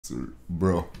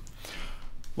Bro.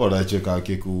 Bora checar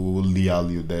aqui que o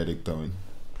Leal e o Derek estão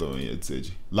a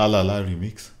dizer. LaLaLa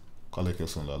remix? Qual é que é o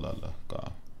som LaLaLa?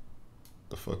 Calma.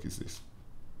 The fuck is this?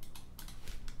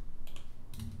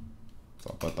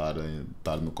 Só para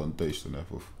estar no contexto, né,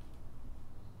 fofo?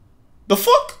 The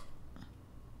fuck?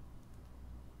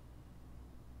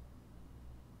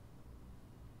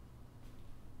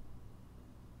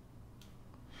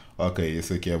 Ok,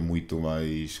 esse aqui é muito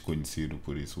mais conhecido,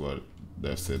 por isso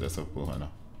deve ser dessa porra, não?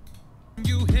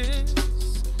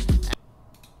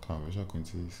 Calma, eu já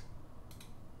conheci isso.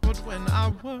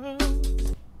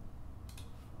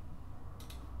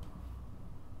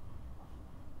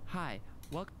 Hi,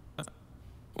 welcome.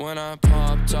 When I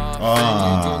popped off,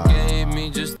 and you gave me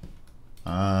just.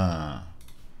 Alright.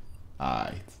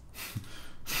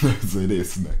 Deve ser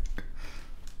esse, né?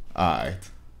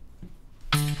 Alright.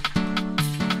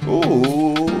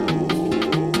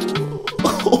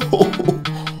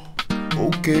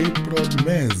 Ok, bro,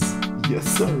 Mezz. Yes,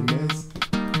 sir, Mezz.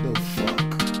 The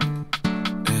fuck?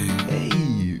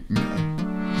 Hey,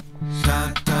 man.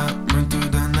 Tá muito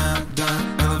danada.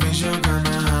 Ela vem jogando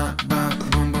a raba.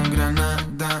 Bumbum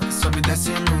granada. Sobe e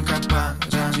desce nunca para.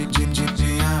 De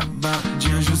aba.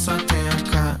 De anjo só tem a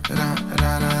cara.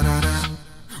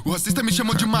 O racista me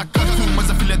chamou de macaco,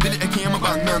 mas a filha dele é quem ama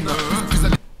banana. Fiz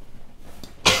a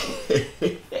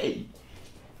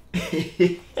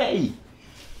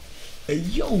Hey,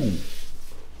 yo!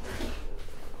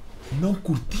 Não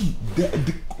curti.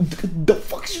 The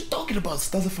fuck is you talking about? Se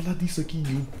estás a falar disso aqui,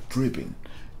 you tripping.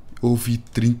 Ouvi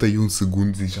 31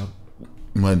 segundos e já.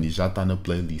 Mano, e já está na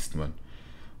playlist, mano.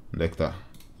 Onde é que está?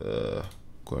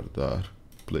 Guardar.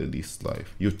 Playlist live.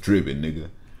 You tripping,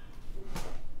 nigga.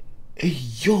 Hey,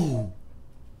 yo!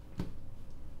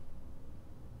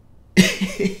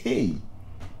 Hey!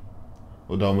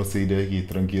 Vou dar uma saída aqui,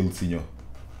 tranquilo, senhor.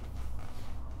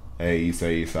 É isso,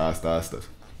 asta.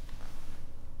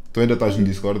 Tu ainda estás no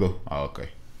Discord? Ah, ok.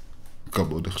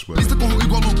 Acabou de responder. lista corro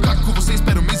igual o caco, você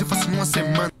espera um mês, eu faço numa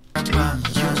semana.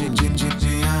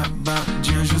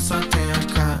 De anjo só tem a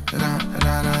cara.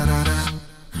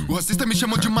 O racista me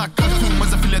chamou de macaco,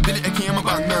 mas a filha dele é quem ama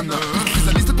banana. Fiz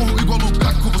a lista corro igual o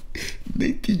caco.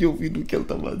 Nem tinha ouvido o que ele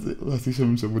estava a dizer. O racista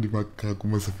me chamou de macaco,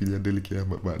 mas a filha dele que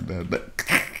ama banana.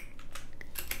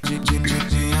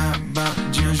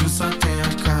 De anjo só tem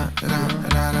a cara.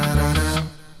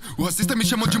 O racista me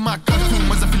chamou de macaco,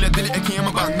 mas a filha dele é quem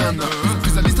ama banana.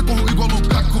 Fiz a lista, corro igual o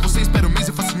caco, você espera um mês,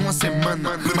 eu faço numa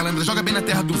semana. Malandra joga bem na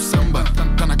terra do samba,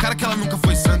 tá na cara que ela nunca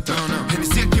foi santa.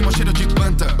 MC aqui, mó cheiro de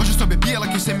planta, hoje eu só bebi, ela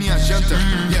quis ser minha janta.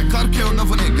 E é claro que eu não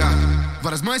vou negar,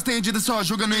 várias mães tendidas só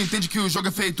julga, não entende que o jogo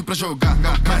é feito pra jogar.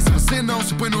 Mas se você não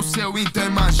se põe no seu, então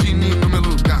imagine no meu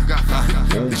lugar.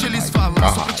 Deixa eles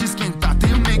falar, só pra te esquentar,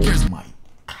 tem o makers.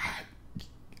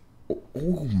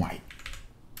 Oh my.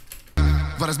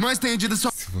 Várias mães tendidas só.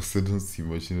 Se você não se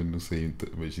imagina no seu, então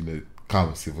imagina.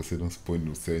 Calma, se você não se põe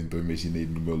no seu, então imaginei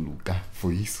no meu lugar.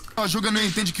 Foi isso? Joga, não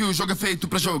entende que o jogo é feito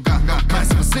pra jogar. Mas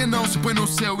se você não se põe no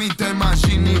seu, então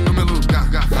imagine no meu lugar.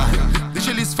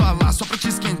 Deixa eles falar, só pra te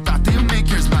esquentar, tem o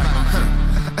makers,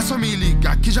 é só me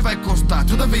ligar que já vai constar.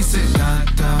 Toda vez cê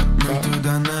tá muito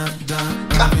danada.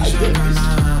 Vem jogando na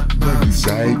raba.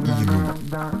 Já é hino.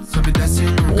 Sobe e desce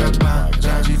nunca para.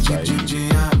 De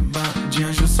aba. De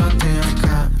anjo só tem a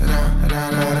cara.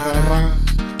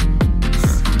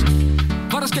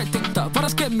 Várias quer tentar,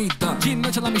 várias quer me dar. De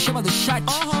noite ela me chama de chat.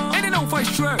 Ele não faz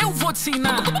trap, eu vou te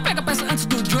ensinar como pega a peça antes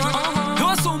do drop. Eu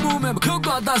assumo mesmo que eu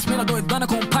gosto das mina doidana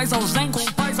com pais ausentes.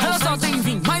 Ela só tem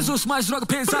vinho, mais osso, mais droga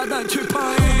pesada, tipo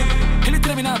ele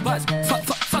treme na base,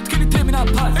 fato que ele treme na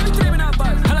base.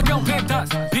 Ela quer um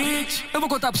pedaço, bitch, eu vou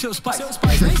contar pros seus pais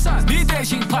nem sabem, me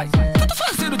deixa em paz. Eu tô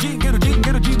fazendo dinheiro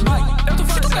demais. Eu tô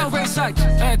fazendo o Versailles.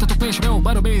 É, tanto peixe, meu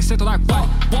mano, bem sento na aquário.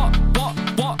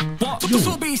 Tu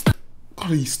subiste.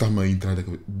 Olha isso, está-me a entrar na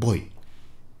cabeça. Boy,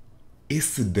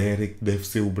 esse Derek deve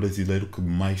ser o brasileiro que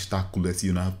mais está a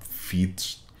colecionar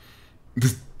feats de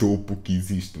topo que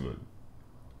existe, mano.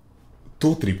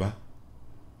 Estou a tripar.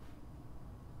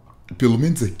 Pelo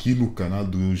menos aqui no canal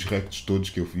dos reacts todos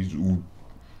que eu fiz,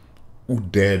 o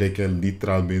Derek é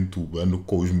literalmente o ano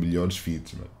com os melhores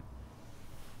feats, mano.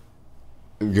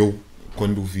 Eu,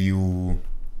 quando vi o...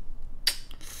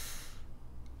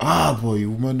 boy,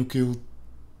 o mano que eu...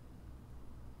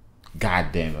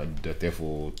 God damn, eu até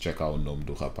vou checar o nome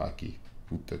do rapaz aqui.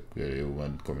 Puta que eu,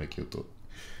 mano, como é que eu tô?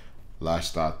 Lá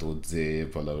está, estou a dizer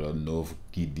palavra novo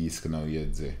que disse que não ia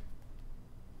dizer.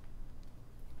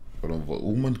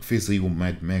 O mano que fez aí o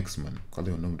Mad Max, mano. Qual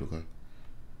é o nome do cara?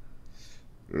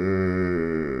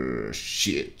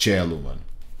 Shit, Cello, mano.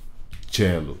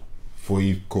 Cello.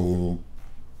 Foi com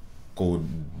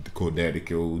com o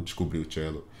Derek eu descobri o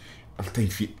cello. Ele tem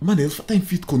feat. Mano, ele tem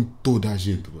feat com toda a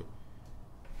gente, mano.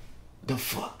 The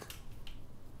fuck?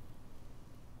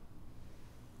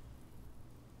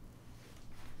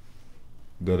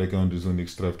 Derek é um dos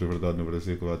únicos trap de verdade no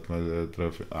Brasil que bate mais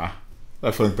trap.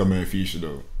 A funk também é fixe,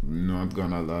 though. Not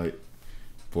gonna lie.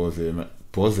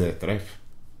 Pose é trap.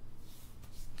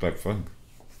 Trap funk.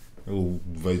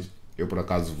 Eu por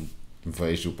acaso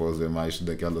vejo o Pose mais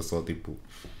daquela só tipo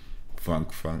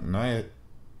funk. Não é.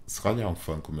 Se calhar é um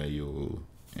funk meio.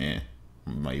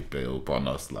 Meio para o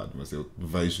nosso lado, mas eu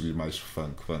vejo-lhe mais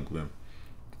funk mesmo.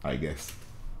 I guess.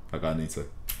 Agora nem sei.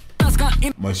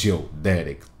 Mas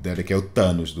Derek é o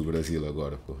Thanos do Brasil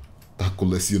agora, pô. Tá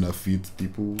colecionando fit,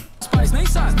 tipo. Os pais nem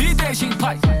sabem, me deixa em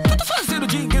paz. Eu tô fazendo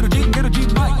dinheiro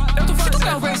demais. Eu tô fazendo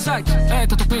meu Versailles.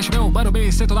 Tanto peixe, meu barulho,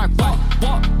 bem, sento na quai.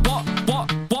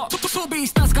 Tu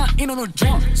substância caindo no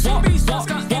dream. Substância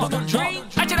caindo no dream.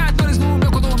 Atiradores no meu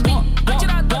condomínio.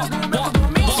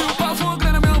 Se o pau for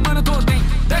grana, meu mano, tô dentro.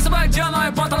 Desce badiano,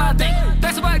 nós bota lá dentro.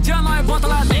 Desce badiano, nós bota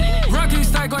lá dentro.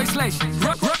 Rockstar igual Slash.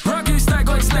 Rockstar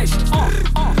igual Slash.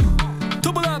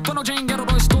 Tuga, tô no dinheiro,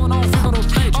 não estou, não fico no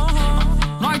trade.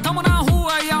 Nós tamo na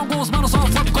rua e alguns manos só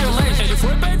foi pro colégio. Ele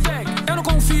foi perfeito, eu não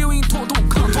confio em todo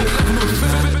canto.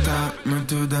 Tá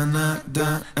muito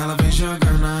danada, ela vem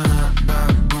jogando a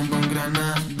raba, bumbum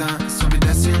granada, sobe e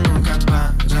desce e nunca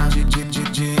para.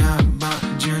 De aba,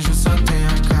 de anjo só tem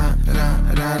a cara.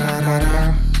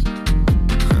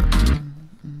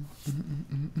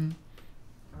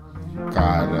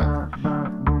 Cara.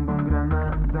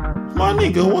 My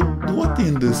nigga, what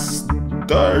in this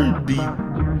dirty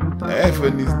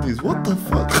heaven is this? What the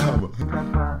fuck,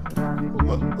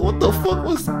 what the fuck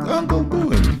was Uncle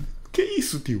doing? Que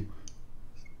isso, tio?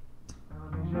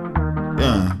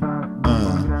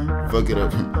 Fuck it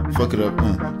up, fuck it up,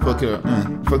 fuck it up,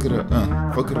 fuck it up,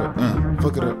 fuck it up,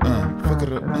 fuck it up, fuck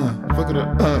it up, fuck it up.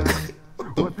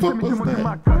 What the fuck was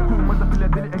that?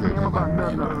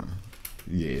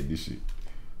 Yeah, this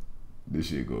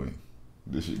shit going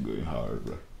hard,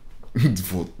 bro.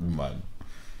 Man.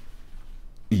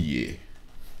 Yeah,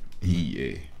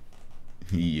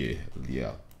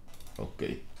 Leal.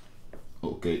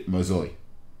 Ok, mas oi,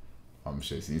 vamos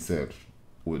ser sinceros.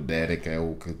 O Derek é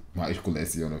o que mais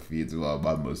coleciona feeds,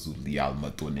 mas o Leal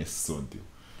matou nesse som, tio.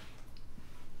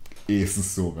 Esse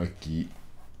som aqui,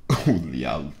 o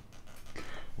Leal.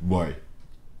 Boy,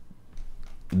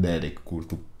 Derek,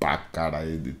 curto pra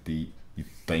caralho de ti e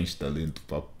tens talento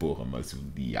pra porra, mas o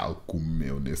Leal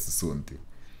comeu nesse som, tio.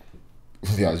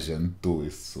 O Leal jantou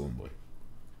esse som, boy.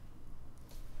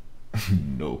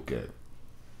 No cap.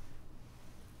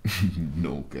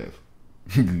 No cap.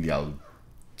 Leal,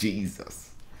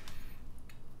 Jesus.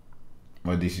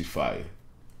 Mas this is fire.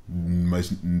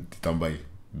 Mas também,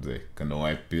 dizer, que não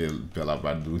é pela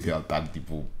parte do Leal estar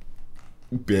tipo,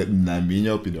 na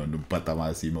minha opinião, no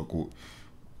patamar acima com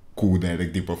o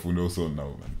Derek tipo afundou o som,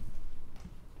 não, mano.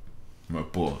 Mas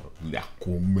porra, o Leal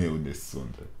comeu nesse som,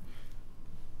 tá?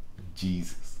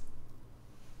 Jesus.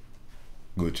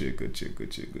 Go check.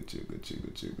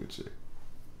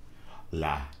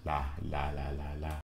 La.